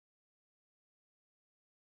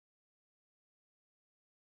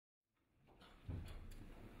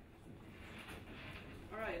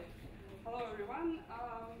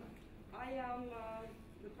I'm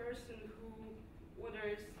the person who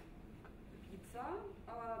orders pizza,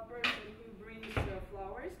 person who brings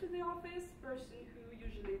flowers to the office, person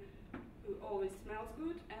who always smells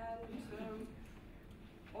good, and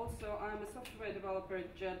also I'm a software developer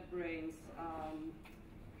at JetBrains.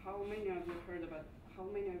 How many of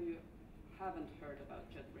you haven't heard about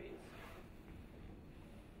JetBrains?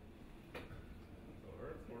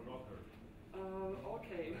 Heard or not heard?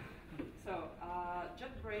 Okay. So,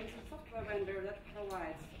 JetBrains is a software vendor that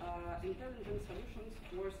provides intelligent solutions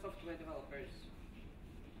for software developers.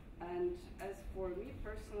 And as for me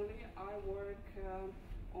personally, I work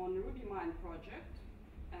on RubyMine project,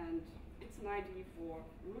 and it's an IDE for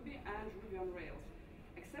Ruby and Ruby on Rails.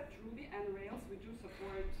 Except Ruby and Rails, we do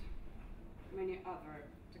support many other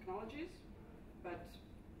technologies, but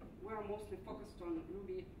we're mostly focused on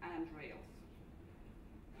Ruby and Rails.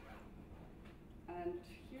 And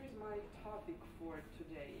here's my topic for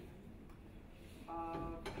today.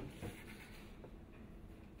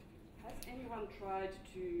 Has anyone tried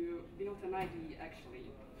to build an IDE actually?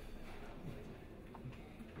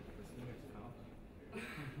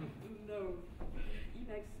 No.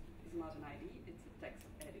 Emacs is not an IDE, it's a text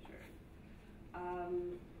editor.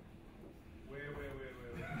 Wait.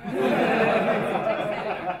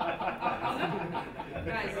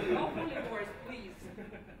 Guys, no holy wars, please.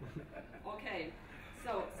 Okay,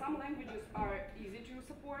 so some languages are easy to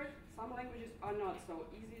support, some languages are not so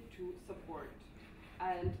easy to support.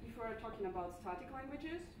 And if we're talking about static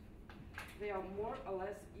languages, they are more or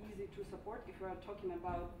less easy to support if we're talking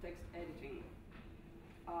about text editing.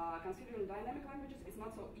 Considering dynamic languages, it's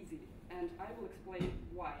not so easy, and I will explain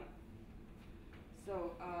why.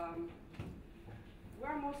 So,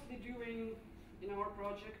 we're mostly doing, in our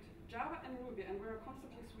project, Java and Ruby, and we're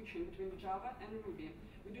constantly switching between Java and Ruby.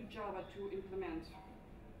 We do Java to implement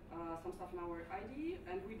some stuff in our IDE,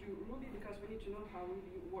 and we do Ruby because we need to know how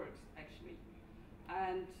Ruby works, actually.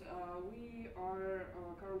 And we are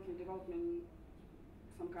currently developing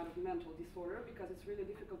some kind of mental disorder because it's really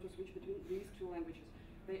difficult to switch between these two languages.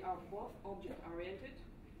 They are both object-oriented,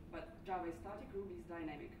 but Java is static, Ruby is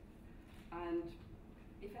dynamic. And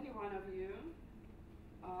if any one of you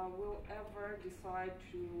will ever decide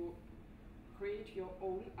to create your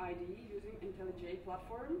own IDE using IntelliJ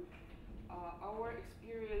platform, our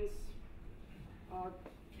experience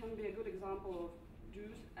can be a good example of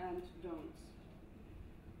do's and don'ts.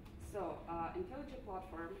 So, IntelliJ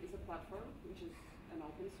platform is a platform which is an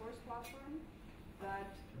open source platform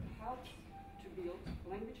that helps to build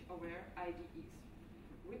language-aware IDEs.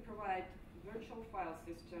 We provide virtual file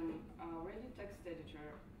system, ready text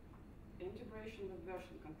editor, integration with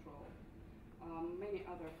version control, many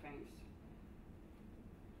other things.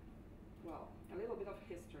 Well, a little bit of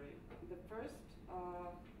history. The first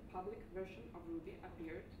public version of Ruby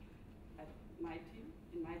appeared in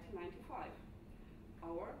 1995.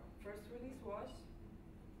 Our first release was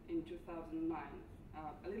in 2009,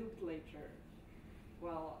 a little bit later.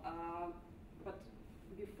 Well, but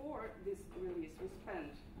before this release, we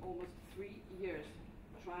spent almost 3 years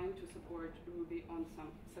trying to support Ruby on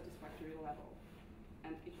some satisfactory level.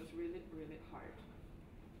 And it was really, really hard.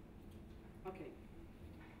 Okay,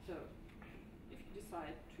 so if you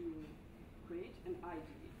decide to create an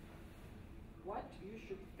IDE, what you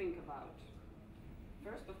should think about?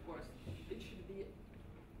 First, of course, it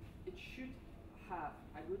should have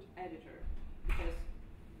a good editor, because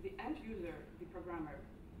the end user, the programmer,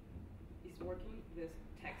 is working with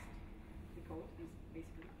text. The code is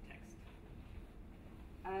basically text.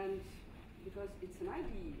 And because it's an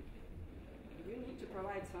IDE, you need to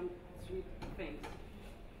provide some sweet things,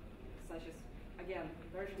 such as, again,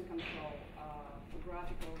 version control,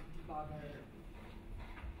 graphical debugger.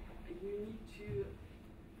 You need to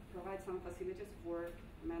provide some facilities for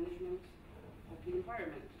management of the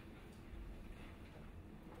environment.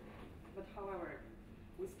 But however,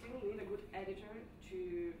 we still need a good editor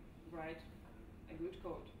to write a good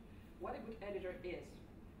code. What a good editor is,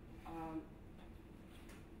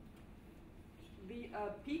 the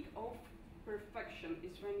peak of perfection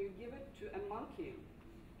is when you give it to a monkey.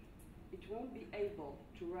 It won't be able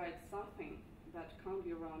to write something that can't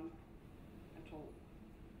be run at all.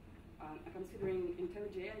 Considering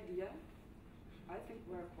IntelliJ idea, I think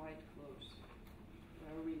we're quite close.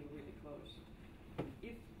 We're really, really close.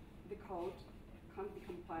 If the code can't be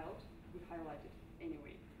compiled, we highlight it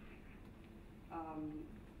anyway.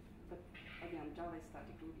 But again, Java is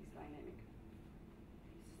static, Ruby is dynamic.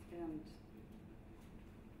 And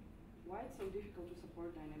why it's so difficult to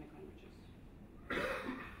support dynamic languages?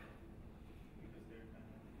 Because they're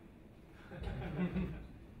dynamic.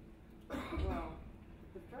 Well,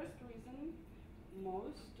 the first reason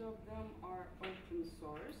most of them are open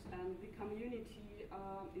source, and the community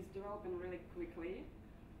is developing really quickly,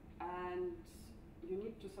 and you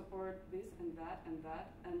need to support this and that,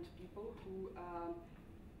 and people who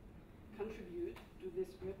contribute to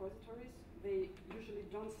these repositories, they usually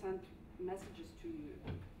don't send messages to you,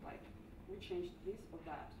 like, we changed this or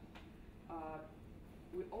that.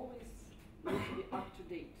 We always need to be up to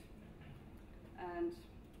date. And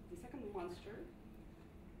the second monster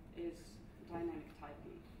is dynamic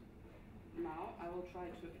typing. Now I will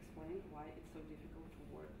try to explain why it's so difficult to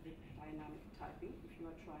work with dynamic typing if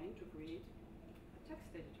you are trying to create a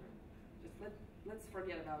text editor. Just let's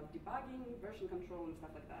forget about debugging, version control, and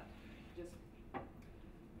stuff like that. Just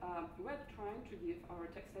we're trying to give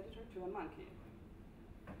our text editor to a monkey.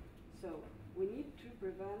 So we need to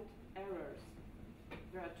prevent errors.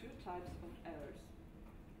 There are two types of errors: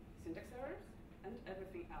 syntax errors and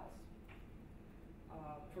everything else.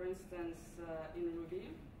 For instance, in Ruby,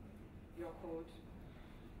 your code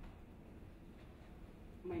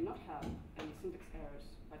may not have any syntax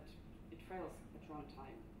errors, but it fails at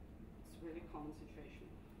runtime. It's a really common situation.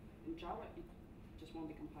 In Java, it just won't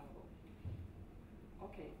be compatible.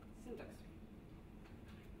 Okay, syntax.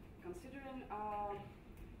 Considering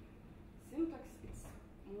syntax, it's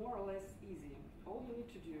more or less easy. All you need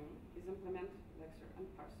to do is implement lexer and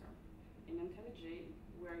parser. In IntelliJ,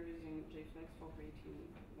 we're using JFlex for creating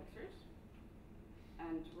lexers,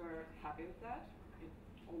 and we're happy with that. It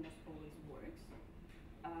almost always works.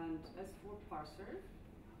 And as for parser,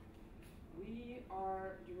 we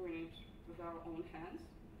are doing it with our own hands.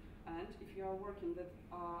 And if you are working with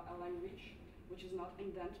a language which is not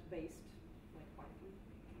indent-based, like Python,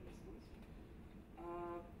 for instance,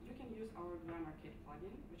 you can use our grammar kit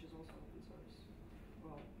plugin, which is also open source.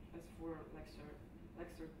 Well, as for lexer,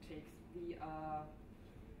 lexer takes the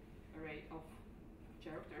array of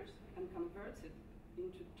characters and converts it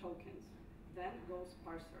into tokens. Then goes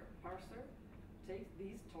parser. Parser takes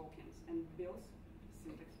these tokens and builds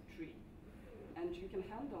syntax tree. And you can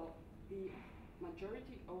handle the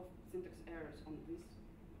majority of syntax errors on this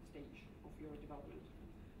stage of your development.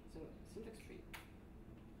 So syntax tree.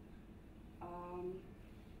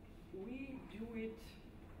 We do it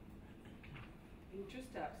in two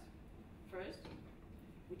steps. First,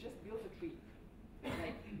 we just build a tree.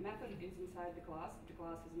 Like, method is inside the class is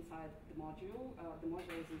inside the module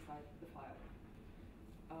is inside the file.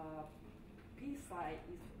 PSI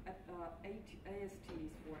is AST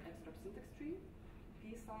is for abstract syntax tree.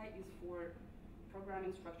 PSI is for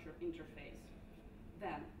programming structure interface.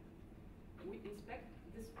 Then we inspect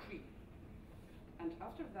this tree, and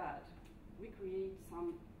after that we create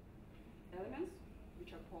some elements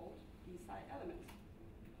which are called PSI elements.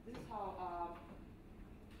 This is how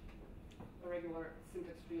a regular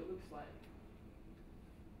syntax tree looks like.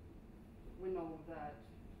 We know that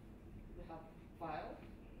we have file,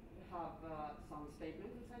 we have some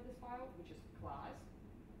statements inside this file, which is class,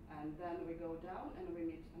 and then we go down and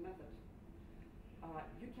we meet a method.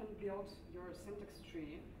 You can build your syntax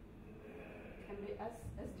tree. It can be as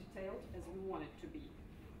detailed as you want it to be.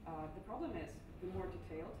 The problem is, the more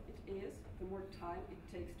detailed it is, the more time it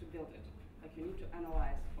takes to build it. Like, you need to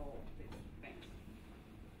analyze all these things.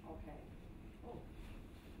 Okay. Oh.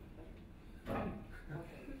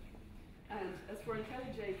 Okay. And as for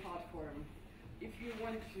IntelliJ platform, if you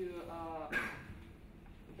want to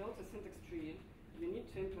build a syntax tree, you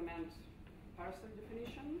need to implement parser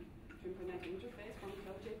definition, to implement interface from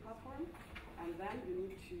IntelliJ platform, and then you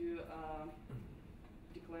need to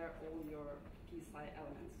declare all your PSI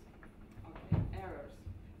elements. Okay, errors.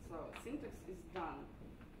 So syntax is done,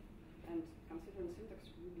 and considering syntax,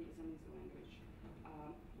 Ruby is an easy language.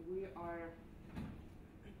 We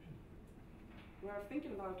are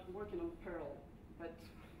thinking about working on Perl, but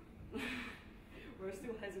we're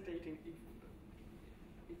still hesitating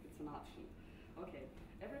if it's an option. Okay,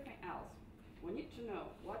 everything else, we need to know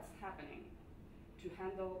what's happening to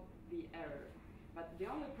handle the error. But the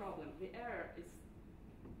only problem, the error is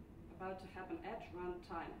about to happen at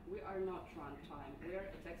runtime. We are not runtime, we are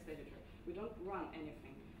a text editor. We don't run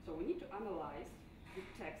anything. So we need to analyze the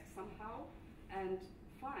text somehow and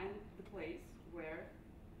find the place where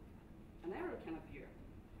an error can appear.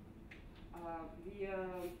 The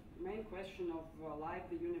main question of life,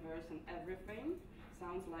 the universe, and everything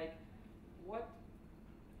sounds like, what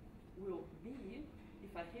will be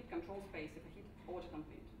if I hit control space, if I hit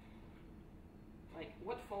autocomplete? Like,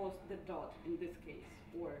 what follows the dot in this case?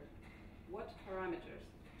 Or what parameters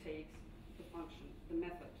takes the function, the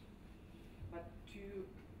method? But to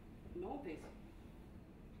know this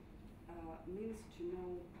means to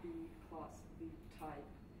know the class, the type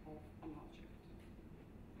of an object.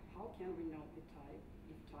 How can we know the type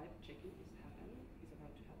if type checking is about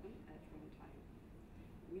to happen at runtime?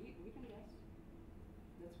 We can guess.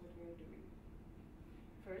 That's what we're doing.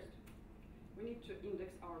 First, we need to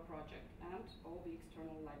index our project and all the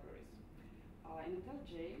external libraries. In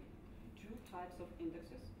IntelliJ, two types of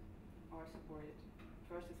indexes are supported.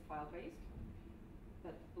 First is file-based,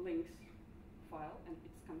 that links file and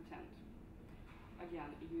its content. Again,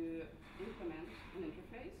 you implement an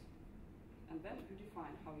interface, and then you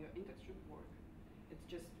define how your index should work. It's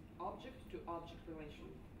just object-to-object relation,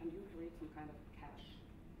 and you create some kind of cache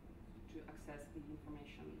to access the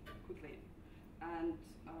information quickly. And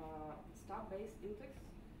star-based index,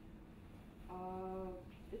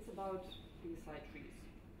 it's about PSI trees.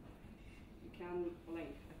 You can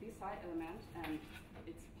link a PSI element and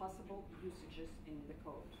its possible usages in the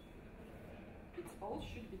code. It all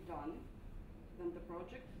should be done, then the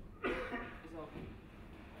project is open.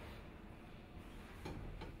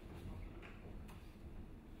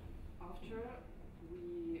 After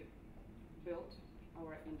we built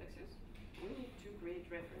our indexes, we need to create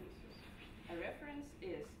references. A reference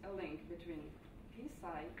is a link between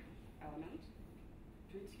PSI element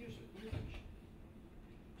to its usage.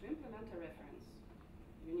 To implement a reference,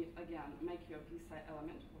 you need, again, make your PSI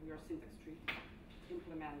element or your syntax tree,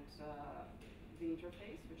 implement the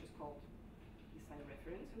interface, which is called PSI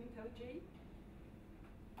reference in IntelliJ,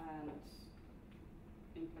 and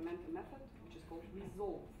implement a method, which is called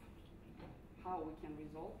resolve. How we can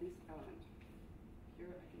resolve this element. Here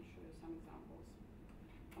I can show you some examples.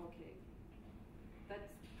 Okay,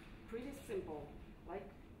 that's pretty simple, like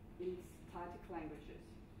in static languages.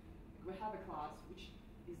 We have a class which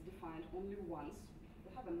is defined only once.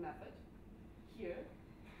 We have a method. Here,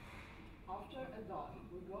 after a dot,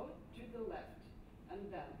 we go to the left, and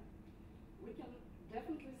then we can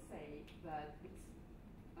definitely say that it's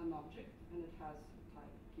an object and it has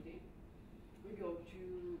type kitty. We go to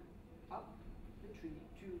up the tree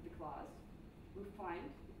to the class, we find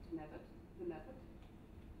the method,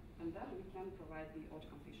 and then we can provide the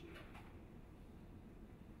auto-completion.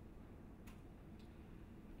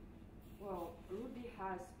 Well, Ruby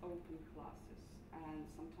has open classes, and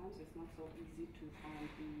sometimes it's not so easy to find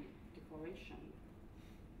the declaration.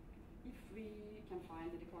 If we can find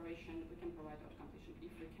the declaration, we can provide auto-completion.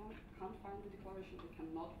 If we can't find the declaration, we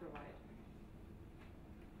cannot provide.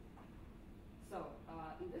 So,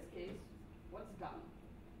 in this case, what's done?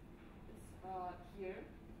 It's here,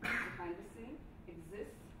 behind the scene,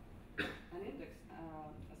 exists an index,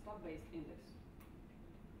 a stop-based index,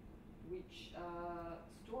 which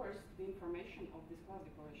stores the information of this class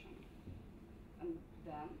declaration. And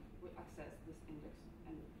then we access this index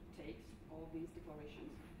and takes all these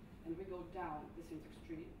declarations, and we go down the syntax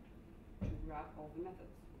tree to grab all the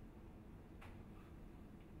methods.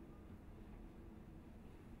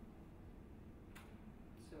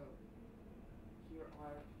 So here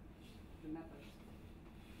are the methods.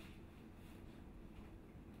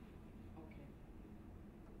 Okay.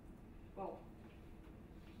 Well,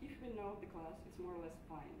 if we know the class, it's more or less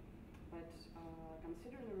fine. But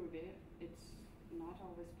considering Ruby, it's not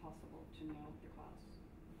always possible to know the class.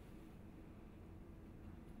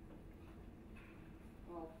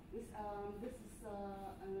 Well, this is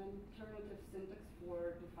an alternative syntax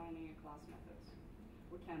for defining a class methods.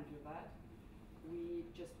 We can do that. We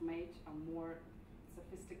just made a more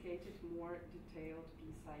sophisticated, more detailed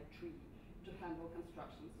PSI tree to handle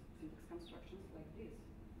constructions, syntax constructions like this.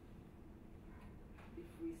 If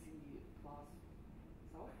we see class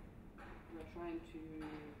self, we're trying to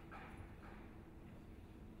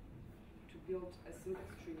build a syntax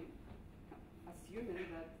tree, assuming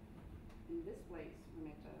that in this place we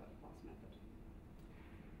make a class method.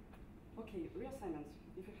 Okay, reassignments.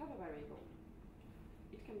 If you have a variable,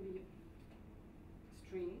 it can be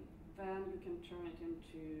string, then you can turn it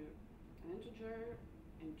into an integer,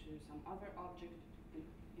 into some other object,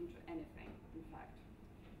 into anything, in fact.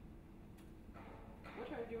 What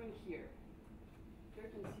are you doing here? Here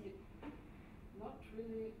you can see not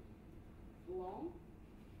really long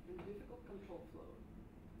and difficult control flow.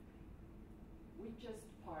 We just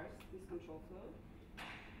parse this control flow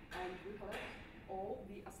and we collect all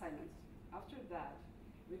the assignments. After that,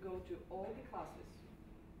 we go to all the classes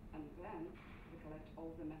and then we collect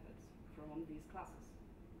all the methods from these classes.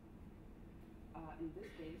 In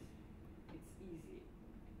this case, it's easy.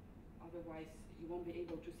 Otherwise, you won't be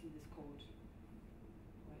able to see this code.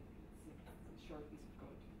 Right? It's a short piece of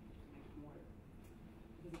code to make it more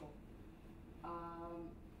visible.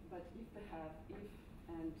 But if they have if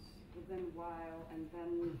and then while and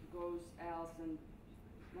then goes else, and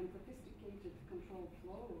when sophisticated control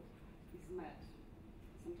flow is met,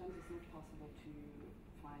 sometimes it's not possible to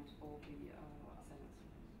find all the assignments.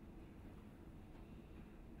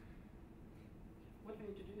 What we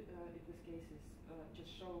need to do in this case is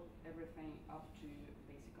just show everything up to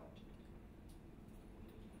basic object.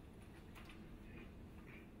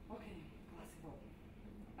 Okay, class eval.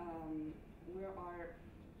 We are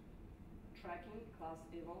tracking class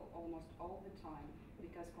eval almost all the time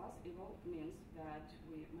because class eval means that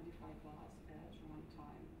we modify class at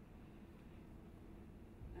runtime.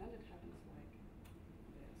 And it happens like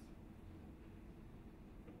this.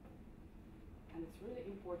 And it's really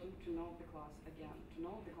important to know the class again, to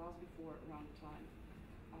know the class before runtime.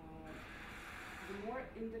 The more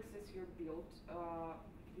indexes you build,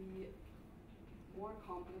 the more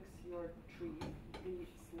complex your tree, the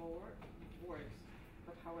slower it works.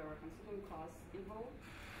 But however, considering class eval,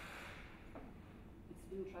 it's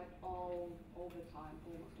being tracked all the time,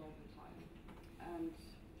 almost all the time. And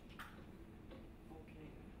okay.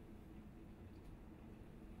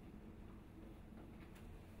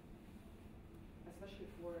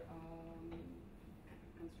 Especially for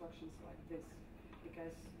constructions like this,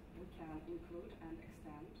 because we can include and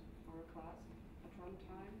extend our class at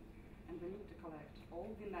runtime, and we need to collect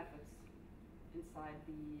all the methods inside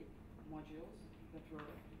the modules that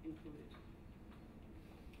were included.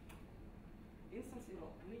 Instance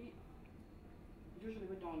eval, we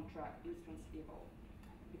don't track instance eval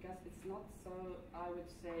because it's not so, I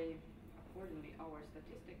would say, accordingly, our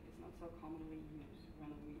statistic is not so commonly used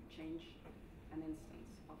when we change an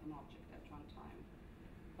instance of an object at runtime.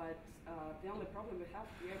 But the only problem we have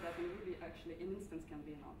here that in Ruby actually an instance can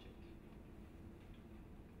be an object.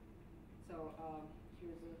 So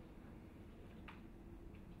here's a,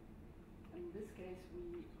 in this case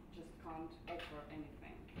we just can't offer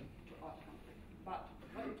anything to autocomplete. But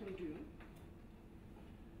what we can do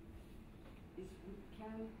is we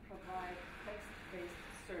can provide text-based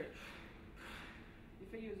search. If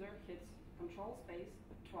a user hits Control space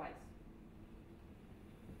twice,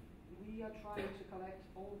 we are trying to collect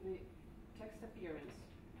all the text appearance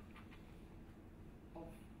of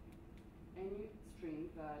any string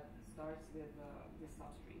that starts with this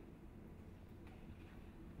substring.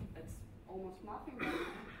 It's almost nothing, but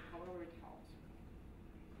however it helps.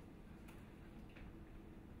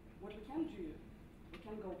 What we can do, we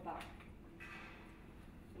can go back.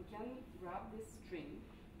 We can grab this string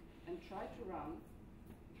and try to run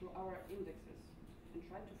through our indexes and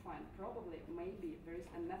try to find, probably, maybe there is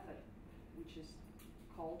a method which is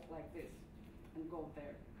called like this, and go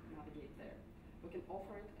there, navigate there. We can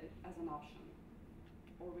offer it as an option,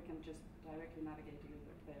 or we can just directly navigate the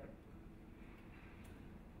user there.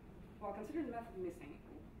 Well, considering the method missing,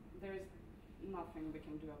 there is nothing we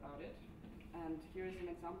can do about it. And here is an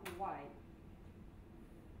example why.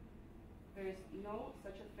 There is no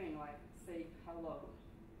such a thing like say hello.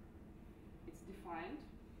 It's defined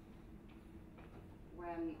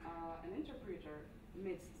when an interpreter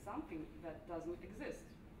meets something that doesn't exist.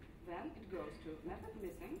 Then it goes to method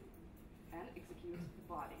missing and executes the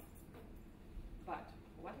body. But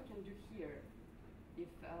what we can do here, if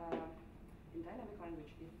in dynamic language,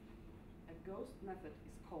 if a ghost method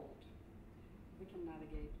is called, we can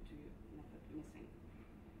navigate to method missing,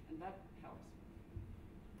 and that helps.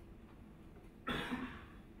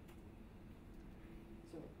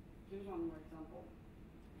 So here's one more example.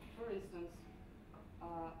 For instance,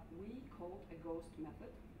 we called a ghost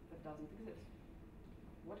method that doesn't exist.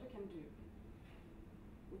 What we can do,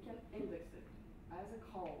 we can index it as a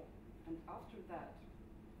call, and after that,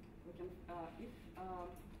 we can, if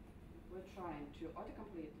we're trying to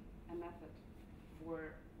autocomplete a method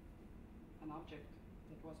for an object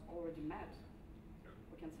that was already met,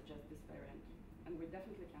 we can suggest this variant, and we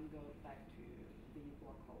definitely can go back to the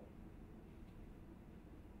block call.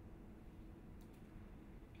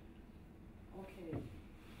 Okay,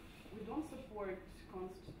 we don't support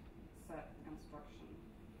const set construction.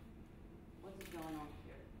 What is going on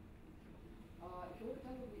here? If you look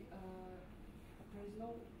at the, there is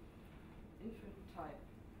no infinite type,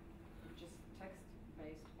 just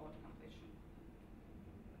text-based autocompletion.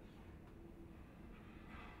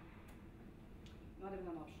 Not even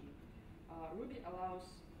an option. Ruby allows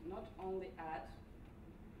not only add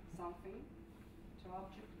something to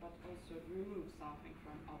object, but also remove something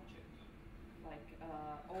from object. Like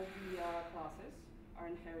all the classes are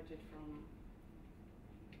inherited from,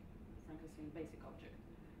 frankly saying, basic object.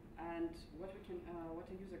 And what we can, what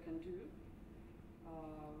a user can do,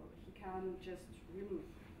 he can just remove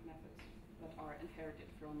methods that are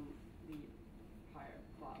inherited from the higher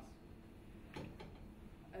class.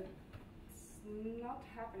 It's not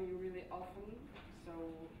happening really often, so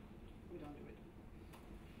we don't do it.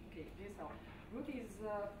 Okay, DSL. Ruby is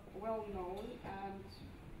well known and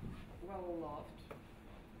well loved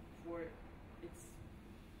for its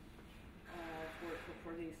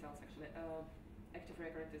for DSLs actually. Active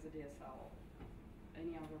record is a DSL.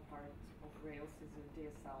 Any other part of Rails is a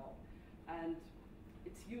DSL, and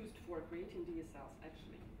it's used for creating DSLs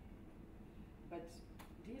actually. But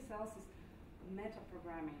DSLs is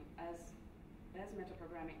metaprogramming as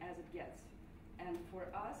metaprogramming as it gets. And for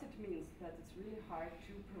us, it means that it's really hard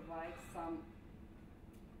to provide some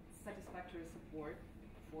satisfactory support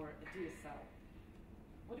for a DSL.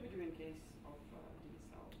 What do we do in case of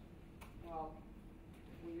DSL? Well,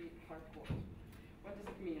 we hardcode. What does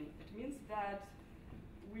it mean? It means that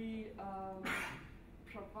we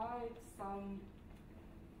provide some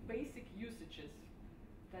basic usages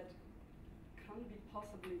that can be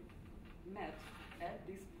possibly met at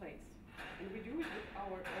this place. And we do it with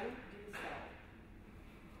our own DSL.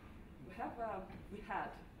 We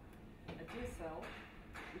had a DSL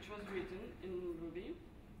which was written in Ruby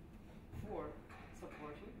for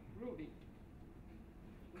supporting Ruby.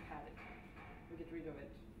 We had it. We get rid of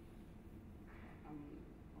it. I'll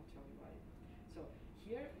tell you why. So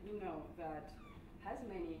here we know that has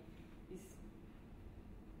many is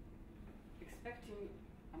expecting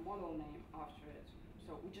a model name after it.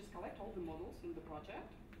 So we just collect all the models in the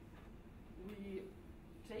project. We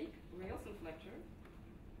take Rails inflector,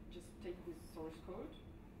 just take this source code,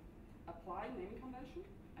 apply naming convention,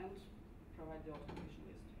 and provide the automation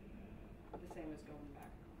list. The same as going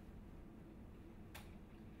back.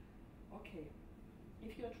 Okay,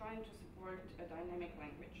 if you're trying to support a dynamic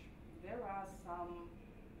language, there are some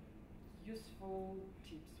useful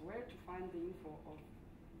tips where to find the info of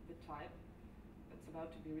the type that's about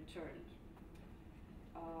to be returned.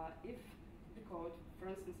 If the code, for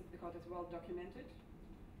instance, if the code is well documented,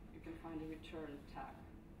 you can find a return tag.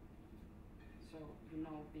 So you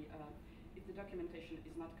know if the documentation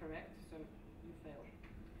is not correct, so you fail.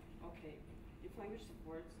 Okay, if language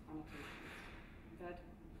supports annotations, that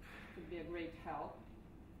could be a great help.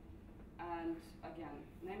 And again,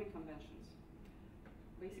 naming conventions.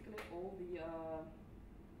 Basically all the,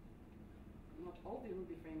 not all the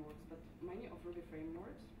Ruby frameworks, but many of Ruby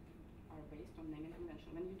frameworks are based on naming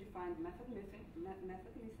convention. When you define method missing, you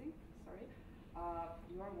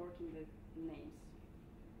are working with names.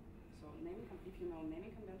 So if you know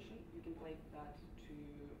naming convention, you can play with that to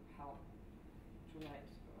help to write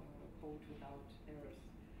code without errors.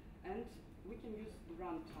 And we can use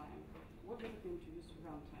runtime. What does it mean to use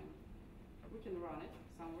runtime? We can run it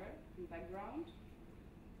somewhere in background,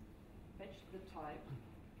 fetch the type,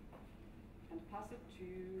 and pass it to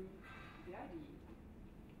the IDE.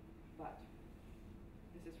 But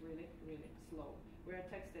this is really, really slow. We're a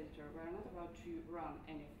text editor. We're not about to run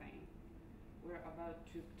anything. We're about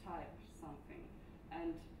to type something.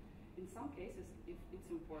 And in some cases, if it's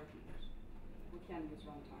important, we can use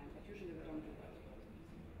runtime, but usually we don't do that.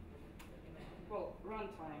 Well,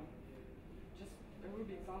 runtime, just a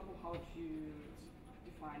Ruby example how to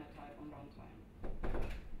define a type on runtime.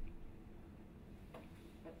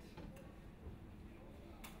 But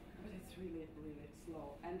it's really, really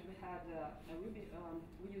slow. And we had a Ruby,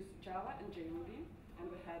 we used Java and JRuby, and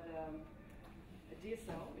we had a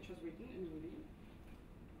DSL, which was written in Ruby.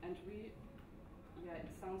 And it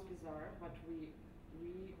sounds bizarre, but we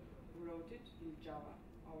rewrote it in Java,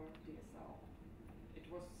 our DSL. It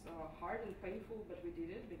was hard and painful, but we did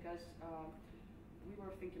it because we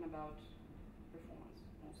were thinking about performance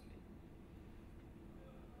mostly.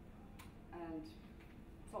 And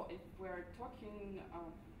so if we're talking,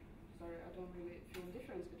 sorry, I don't really feel the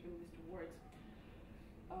difference between these two words.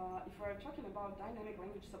 If we're talking about dynamic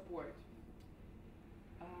language support,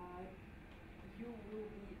 you will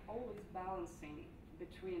be always balancing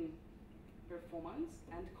between performance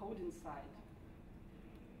and code insight.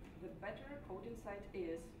 The better code insight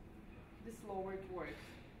is, the slower it works.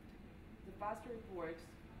 The faster it works,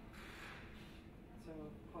 so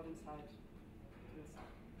code insight will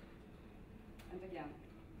suck. And again,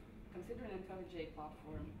 consider an IntelliJ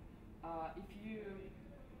platform. If you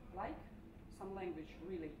like some language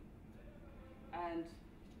really, and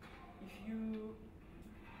if you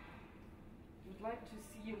would like to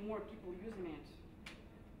see more people using it,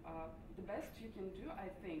 the best you can do, I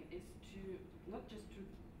think, is to not just to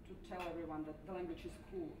tell everyone that the language is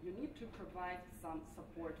cool. You need to provide some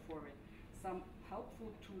support for it, some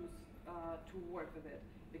helpful tools to work with it.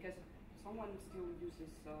 Because someone still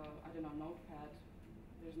uses, I don't know, Notepad.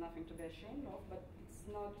 There's nothing to be ashamed of, but it's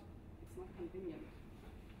not convenient.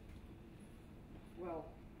 Well,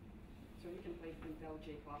 so you can play the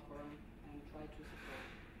IntelliJ platform and try to support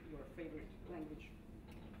your favorite language.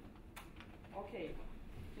 Okay,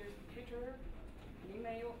 here's Twitter an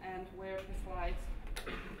email and where the slides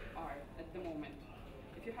are at the moment.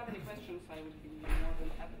 If you have any questions, I would be more than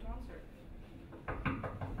happy to answer.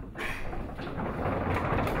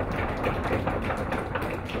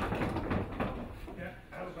 Yeah,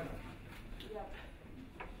 I have a question. Yeah.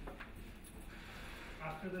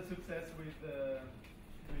 After the success with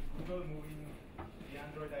Google moving the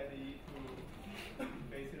Android IDE to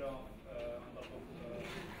base it on top of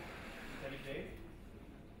IntelliJ,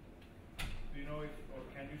 do you know if, or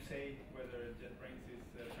can you say whether JetBrains is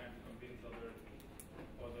trying to convince other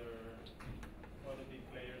big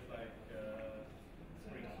players like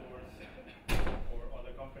SpringSource or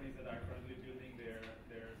other companies that are currently building their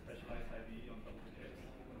specialized IDE on top of the chips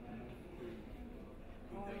to move to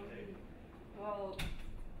IntelliJ? Well,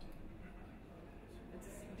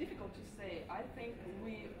 it's difficult to say. I think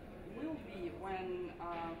we will be when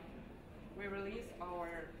we release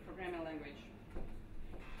our programming language,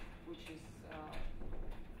 which is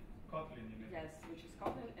Kotlin, you mean? Yes, which is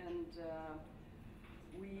Kotlin, and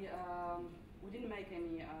we didn't make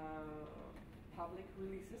any public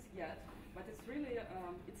releases yet, but it's really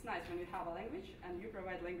it's nice when you have a language and you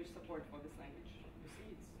provide language support for this language. You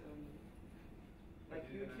see, it's like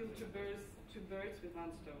you kill two birds with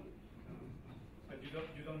one stone. But you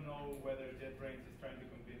don't know whether JetBrains is trying to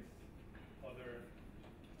convince other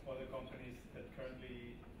companies that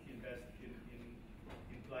currently invest in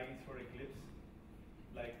plugins for Eclipse,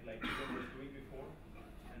 like Google was doing before,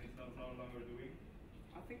 and it's no longer doing.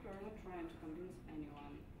 I think we're not trying to convince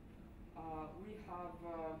anyone. We have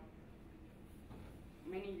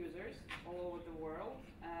many users all over the world,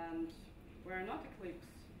 and we're not Eclipse.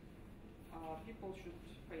 People should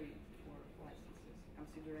pay for licenses,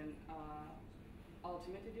 considering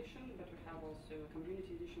Ultimate Edition, but we have also a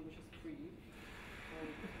Community Edition, which is free.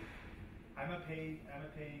 I have a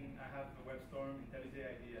WebStorm IntelliJ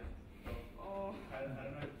idea. So I don't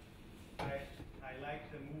know. I like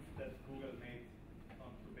the move that Google made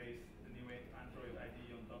to base the new Android IDE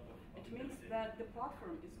on top of it means IntelliJ. That the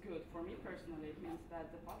platform is good. For me personally, it means that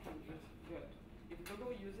the platform is good. If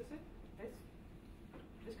Google uses it,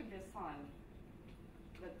 this could be a sign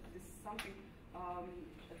that this is something.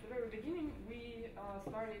 At the very beginning, we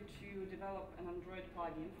started to develop an Android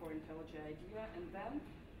plugin for IntelliJ IDEA, and then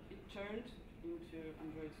it turned into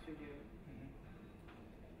Android Studio.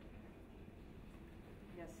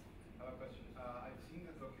 Yes. I have a question. I've seen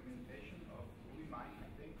the documentation of RubyMine, I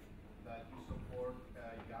think, that you support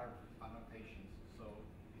YARP annotations. So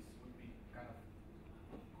this would be kind of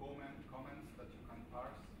comments that you can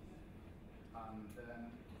parse, and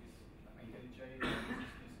then this IntelliJ uses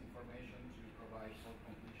this information to provide code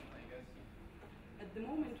completion, I guess. At the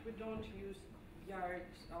moment, we don't use YARP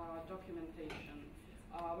documentation.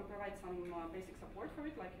 We provide some basic support for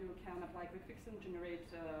it, like you can apply quick fix and generate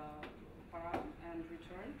param and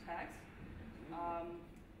return tags.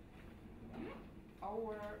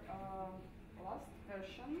 Our last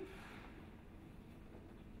version,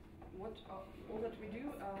 all that we do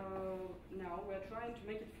now, we're trying to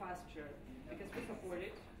make it faster because we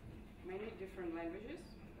supported many different languages,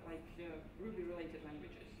 like Ruby-related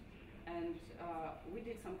languages. And we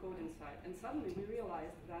did some code inside, and suddenly we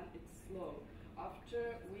realized that it's slow.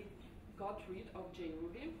 After we got rid of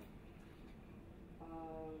JRuby,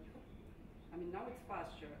 now it's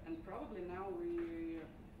faster, and probably now we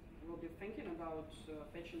will be thinking about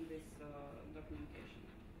fetching this documentation.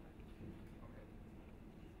 Okay.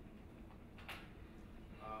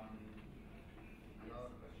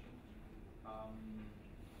 Another question.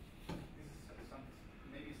 This is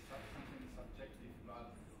maybe something subjective, but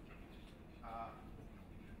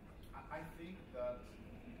I think that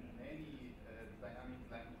many dynamic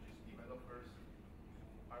languages developers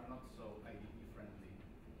are not so IDE friendly.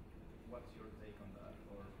 What's your take on that?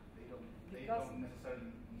 Or they don't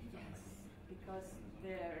necessarily need an IDE? Because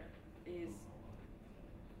there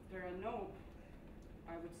are no,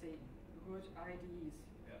 I would say, good IDEs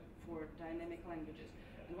for dynamic languages.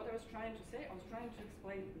 And what I was trying to say, I was trying to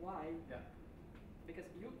explain why. Yeah.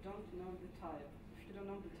 Because you don't know the type. If you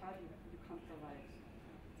don't know the type, you can't provide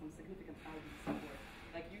some significant IDE support.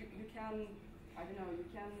 Like you can, I don't know, you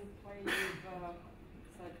can play with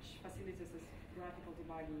such facilities as graphical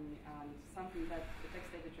debugging and something that the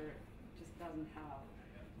text editor just doesn't have.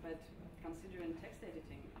 But considering text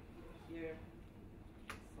editing, here,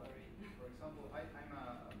 sorry. For example, I'm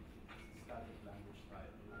a static language type,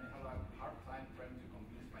 and I have a hard time trying to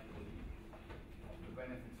convince my colleague of the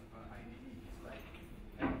benefits of an IDE. It's like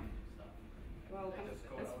stuff. Well,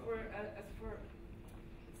 as for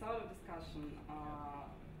it's out of discussion.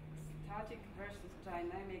 Static versus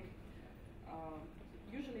dynamic.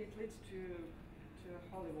 Usually, it leads to a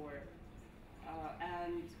holy war.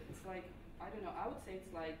 And it's like, I don't know, I would say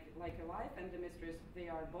it's like a life and the mistress, they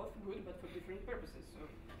are both good but for different purposes. So.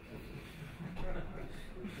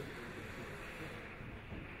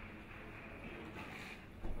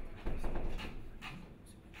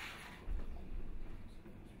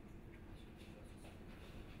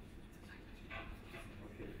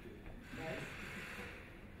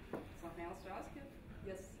 Something else to ask you?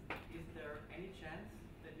 Yes? Is there any chance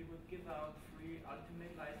that you would give out free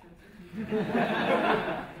Ultimate licenses?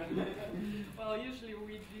 Well, usually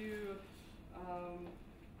we do,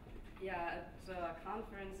 at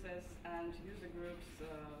conferences and user groups,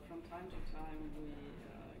 from time to time we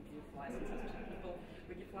give licenses to people.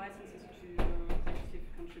 We give licenses to active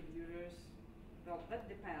contributors. Well, that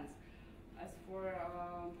depends. As for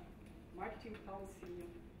marketing policy,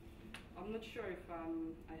 I'm not sure if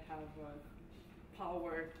I have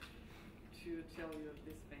power to tell you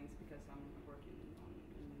these things because I'm working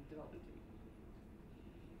in development team.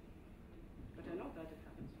 But I know that it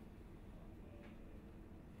happens.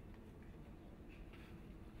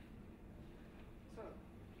 So.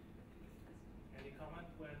 Any comment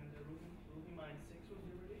when the Ruby Mine 6 will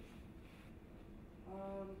be released?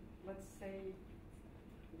 Let's say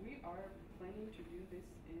we are planning to do this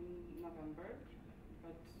in November,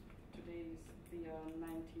 but today is the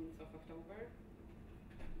 19th of October,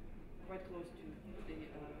 quite close to the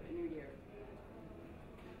New Year.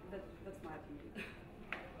 That's my opinion.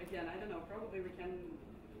 Again, I don't know, probably we can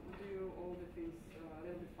do all the things a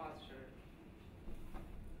little bit faster.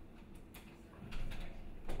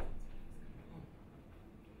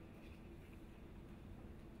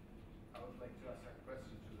 I would like to ask a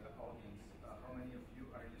question to the audience. How many of you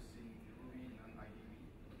are using Ruby in an IDE?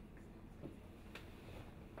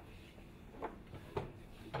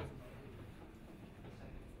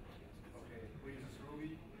 Okay, who uses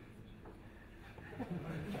Ruby?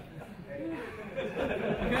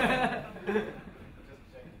 Just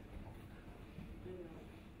checking.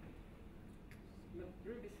 But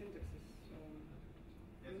Ruby syntax is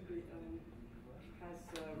Yes. Ruby has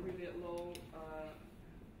really low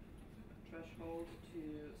threshold to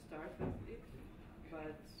start with it,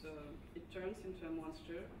 but it turns into a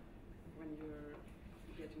monster when you're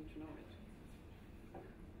getting to know it.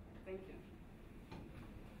 Thank you.